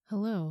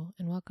Hello,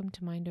 and welcome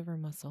to Mind Over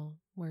Muscle,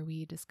 where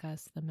we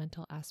discuss the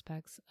mental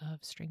aspects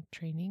of strength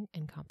training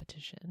and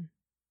competition.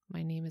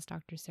 My name is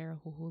Dr. Sarah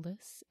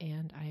Huhulis,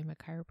 and I am a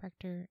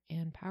chiropractor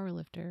and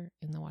powerlifter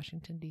in the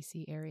Washington,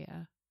 D.C.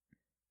 area.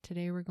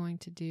 Today we're going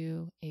to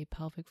do a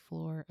pelvic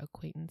floor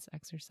acquaintance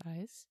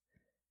exercise.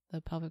 The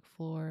pelvic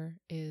floor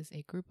is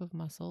a group of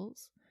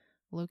muscles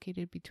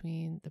located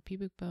between the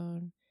pubic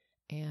bone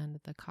and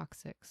the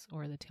coccyx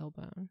or the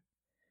tailbone.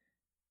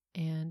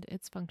 And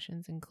its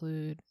functions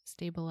include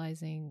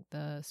stabilizing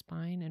the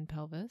spine and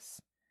pelvis,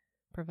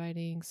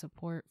 providing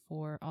support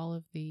for all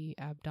of the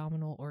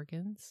abdominal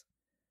organs,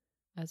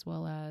 as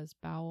well as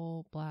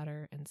bowel,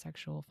 bladder, and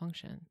sexual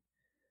function.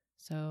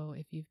 So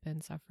if you've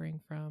been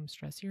suffering from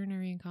stress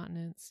urinary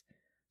incontinence,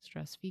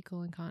 stress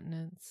fecal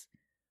incontinence,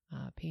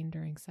 pain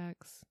during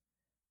sex,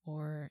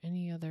 or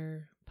any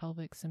other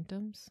pelvic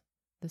symptoms,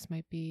 this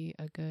might be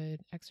a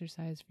good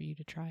exercise for you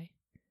to try.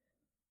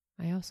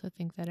 I also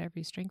think that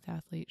every strength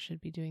athlete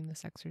should be doing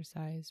this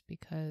exercise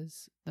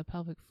because the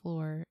pelvic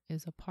floor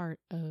is a part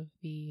of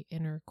the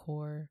inner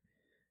core,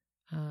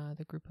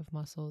 the group of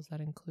muscles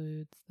that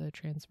includes the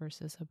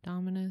transversus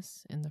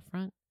abdominis in the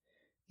front,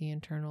 the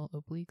internal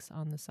obliques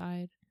on the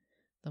side,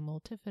 the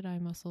multifidi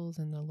muscles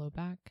in the low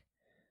back,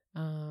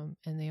 and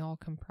they all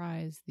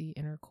comprise the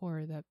inner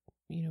core that,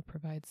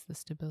 provides the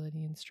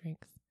stability and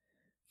strength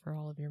for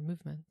all of your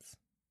movements.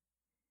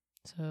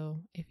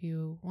 So if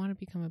you want to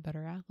become a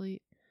better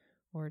athlete,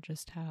 or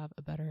just have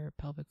a better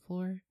pelvic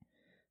floor,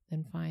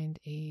 then find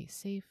a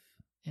safe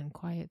and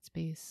quiet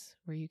space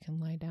where you can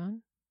lie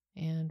down,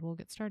 and we'll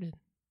get started.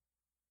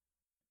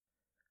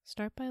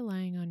 Start by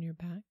lying on your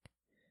back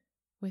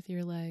with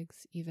your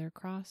legs either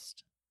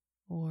crossed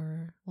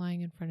or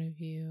lying in front of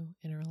you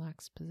in a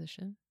relaxed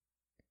position.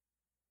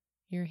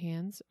 Your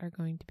hands are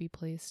going to be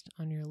placed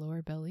on your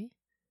lower belly,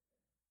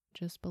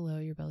 just below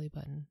your belly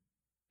button.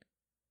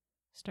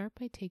 Start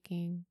by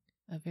taking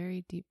a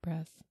very deep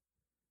breath,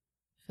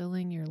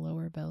 filling your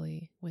lower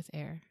belly with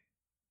air.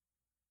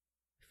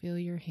 Feel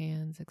your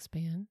hands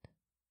expand.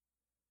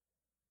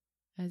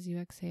 As you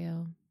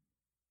exhale,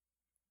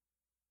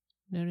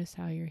 notice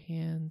how your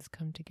hands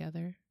come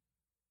together.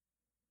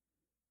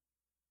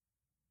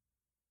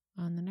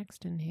 On the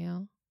next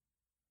inhale,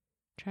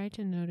 try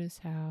to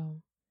notice how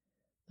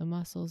the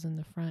muscles in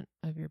the front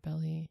of your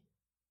belly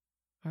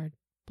are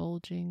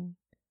bulging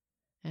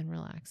and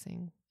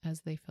relaxing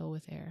as they fill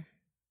with air.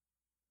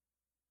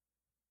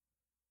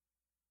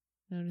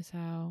 Notice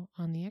how,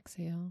 on the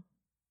exhale,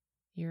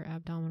 your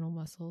abdominal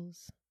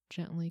muscles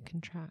gently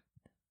contract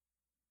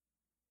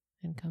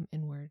and come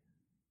inward.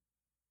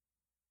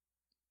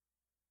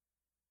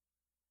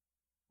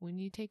 When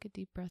you take a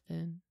deep breath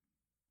in,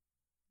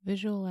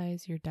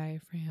 visualize your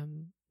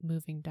diaphragm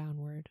moving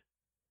downward,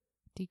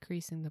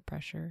 decreasing the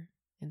pressure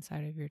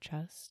inside of your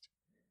chest,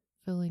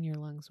 filling your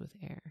lungs with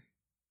air.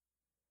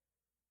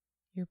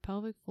 Your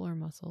pelvic floor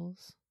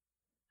muscles,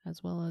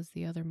 as well as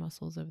the other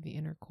muscles of the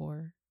inner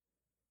core,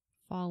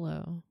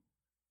 follow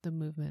the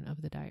movement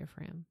of the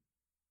diaphragm.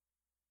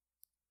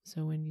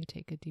 So when you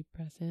take a deep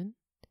breath in,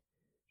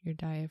 your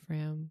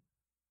diaphragm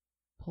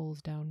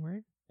pulls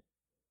downward.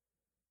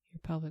 Your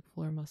pelvic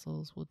floor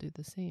muscles will do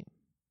the same.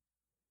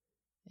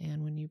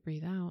 And when you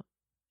breathe out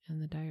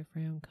and the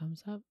diaphragm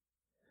comes up,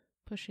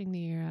 pushing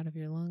the air out of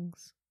your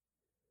lungs,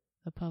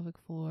 the pelvic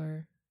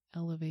floor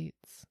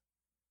elevates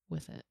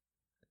with it.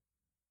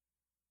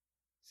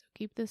 So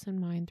keep this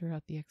in mind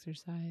throughout the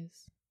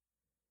exercise.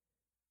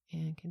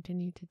 And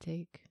continue to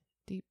take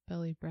deep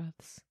belly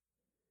breaths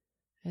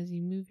as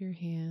you move your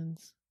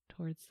hands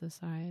towards the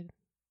side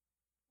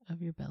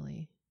of your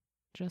belly,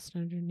 just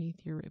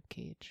underneath your rib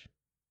cage.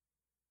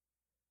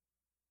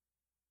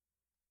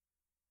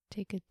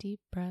 Take a deep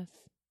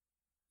breath,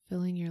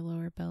 filling your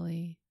lower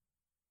belly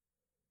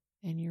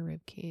and your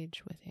rib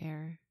cage with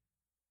air.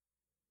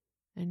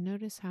 And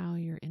notice how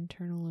your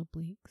internal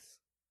obliques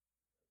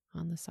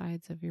on the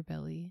sides of your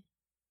belly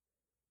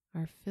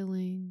are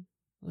filling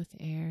with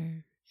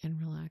air and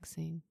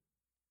relaxing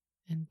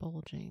and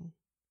bulging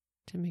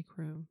to make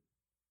room.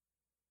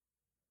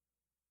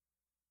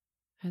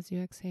 As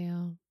you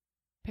exhale,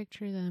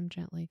 picture them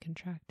gently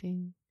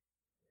contracting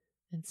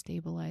and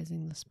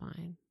stabilizing the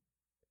spine.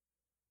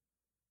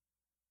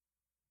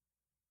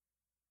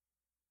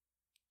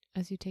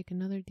 As you take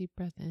another deep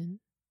breath in,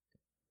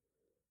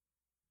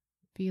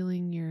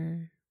 feeling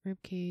your rib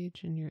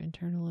cage and your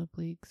internal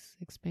obliques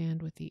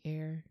expand with the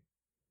air,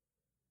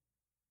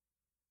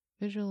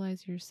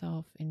 visualize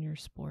yourself in your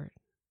sport,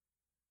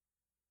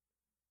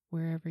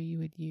 wherever you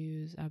would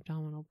use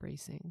abdominal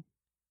bracing.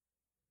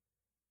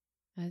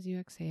 As you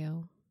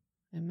exhale,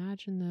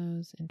 imagine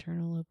those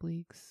internal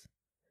obliques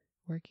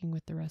working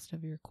with the rest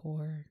of your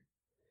core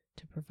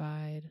to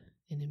provide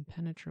an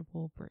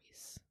impenetrable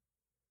brace.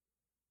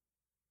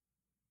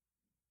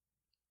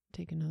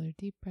 Take another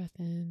deep breath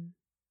in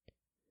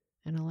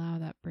and allow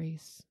that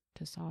brace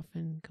to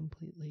soften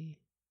completely.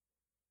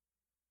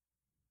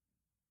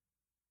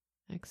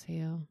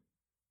 Exhale,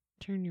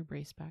 turn your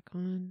brace back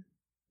on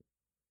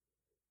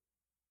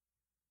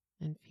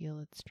and feel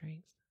its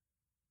strength.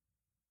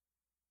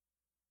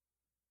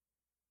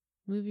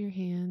 Move your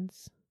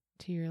hands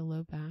to your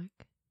low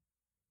back.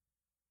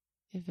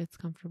 If it's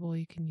comfortable,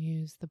 you can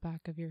use the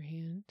back of your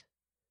hand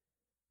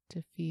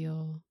to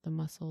feel the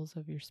muscles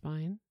of your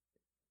spine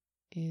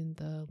in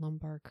the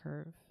lumbar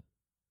curve.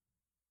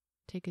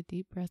 Take a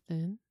deep breath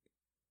in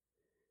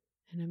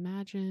and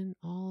imagine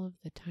all of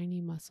the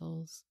tiny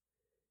muscles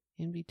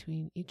in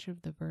between each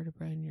of the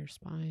vertebrae in your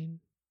spine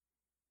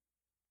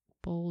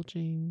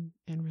bulging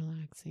and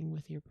relaxing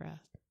with your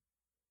breath.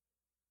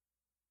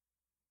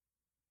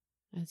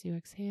 As you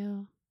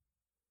exhale,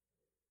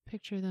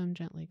 picture them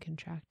gently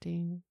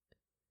contracting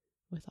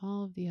with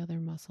all of the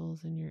other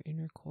muscles in your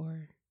inner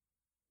core,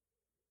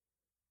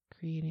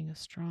 creating a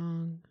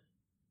strong,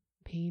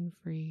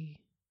 pain-free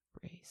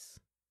brace.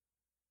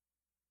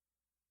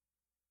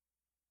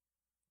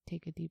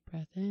 Take a deep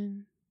breath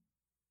in.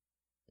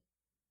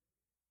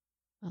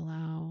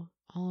 Allow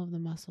all of the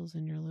muscles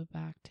in your low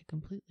back to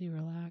completely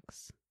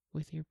relax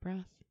with your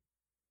breath.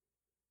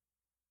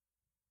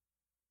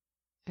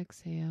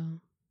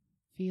 Exhale.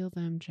 Feel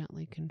them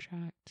gently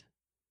contract.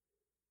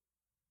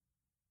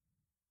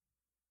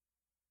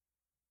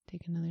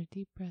 Take another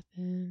deep breath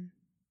in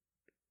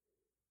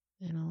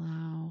and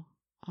allow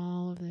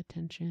all of the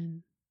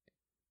tension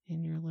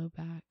in your low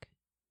back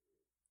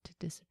to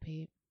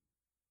dissipate.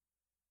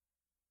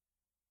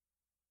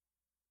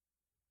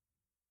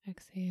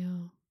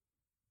 Exhale.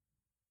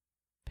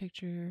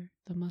 Picture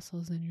the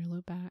muscles in your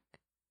low back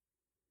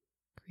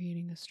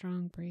creating a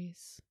strong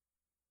brace.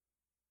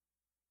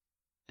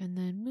 And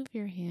then move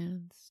your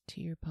hands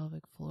to your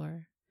pelvic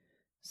floor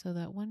so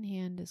that one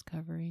hand is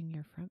covering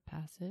your front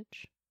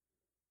passage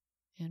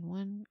and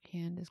one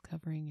hand is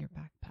covering your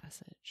back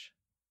passage.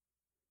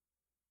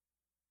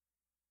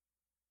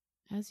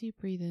 As you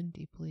breathe in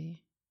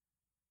deeply,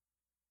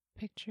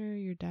 picture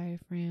your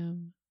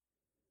diaphragm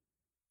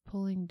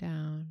pulling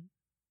down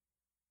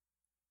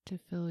to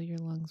fill your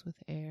lungs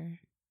with air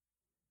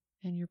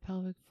and your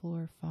pelvic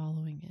floor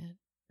following it.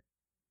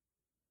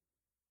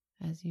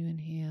 As you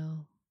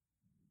inhale,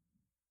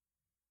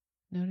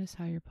 notice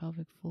how your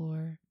pelvic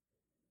floor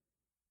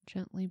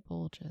gently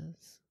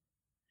bulges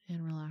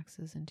and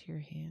relaxes into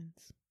your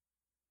hands.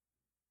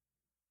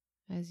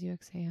 As you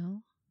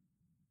exhale,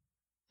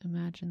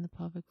 imagine the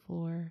pelvic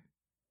floor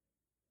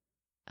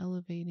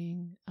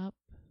elevating up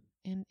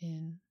and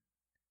in,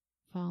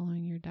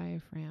 following your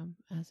diaphragm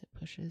as it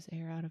pushes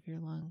air out of your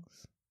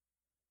lungs.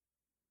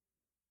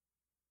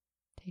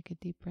 Take a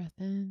deep breath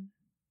in.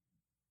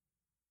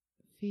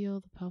 Feel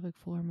the pelvic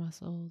floor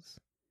muscles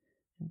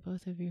in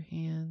both of your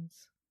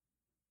hands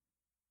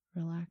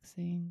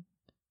relaxing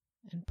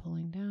and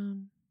pulling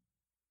down.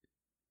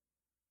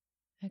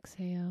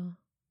 Exhale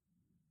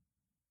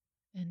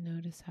and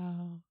notice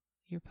how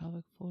your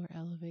pelvic floor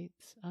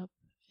elevates up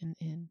and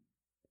in.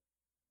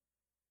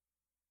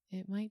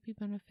 It might be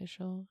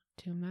beneficial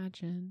to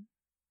imagine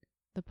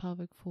the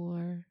pelvic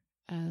floor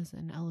as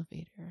an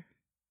elevator.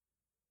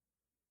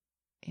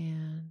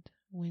 And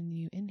when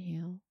you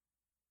inhale,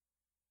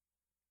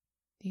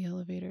 the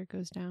elevator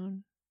goes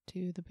down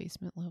to the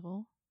basement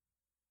level,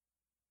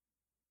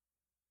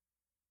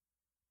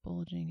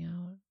 bulging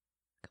out,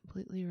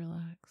 completely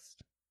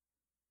relaxed.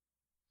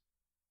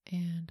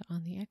 And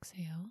on the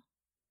exhale,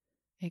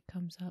 it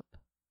comes up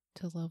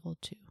to level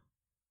 2.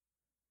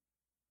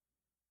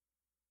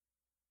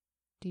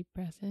 Deep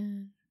breath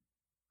in.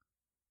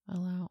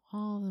 Allow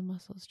all the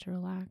muscles to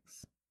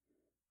relax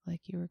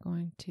like you were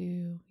going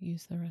to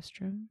use the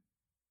restroom.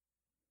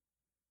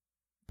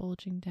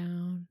 Bulging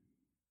down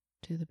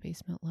to the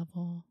basement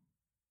level.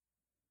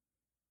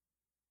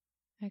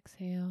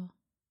 Exhale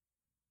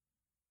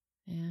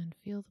and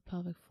feel the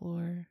pelvic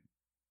floor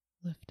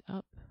lift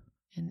up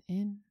and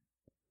in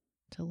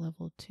to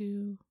level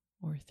 2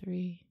 or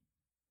 3,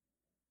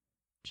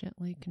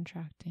 gently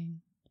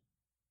contracting.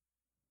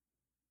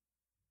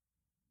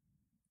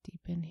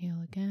 Deep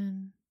inhale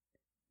again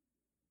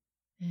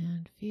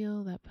and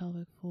feel that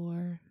pelvic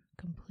floor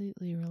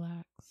completely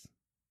relax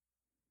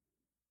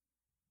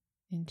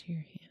into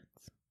your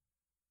hands.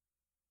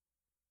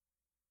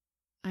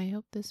 I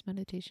hope this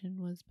meditation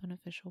was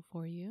beneficial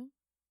for you.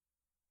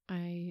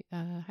 I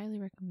highly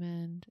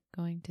recommend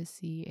going to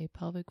see a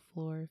pelvic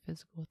floor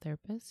physical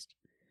therapist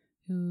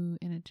who,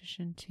 in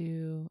addition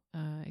to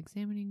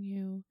examining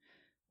you,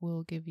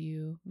 will give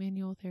you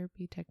manual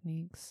therapy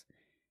techniques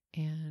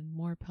and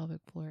more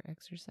pelvic floor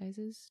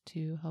exercises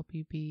to help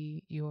you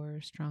be your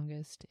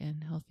strongest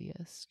and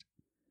healthiest.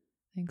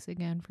 Thanks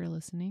again for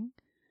listening.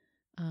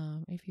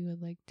 If you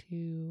would like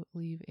to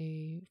leave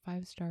a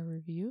 5-star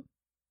review,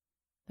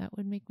 that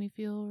would make me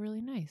feel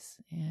really nice.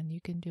 And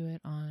you can do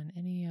it on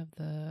any of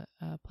the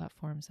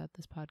platforms that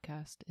this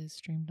podcast is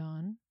streamed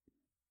on.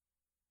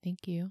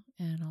 Thank you,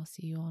 and I'll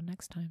see you all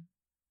next time.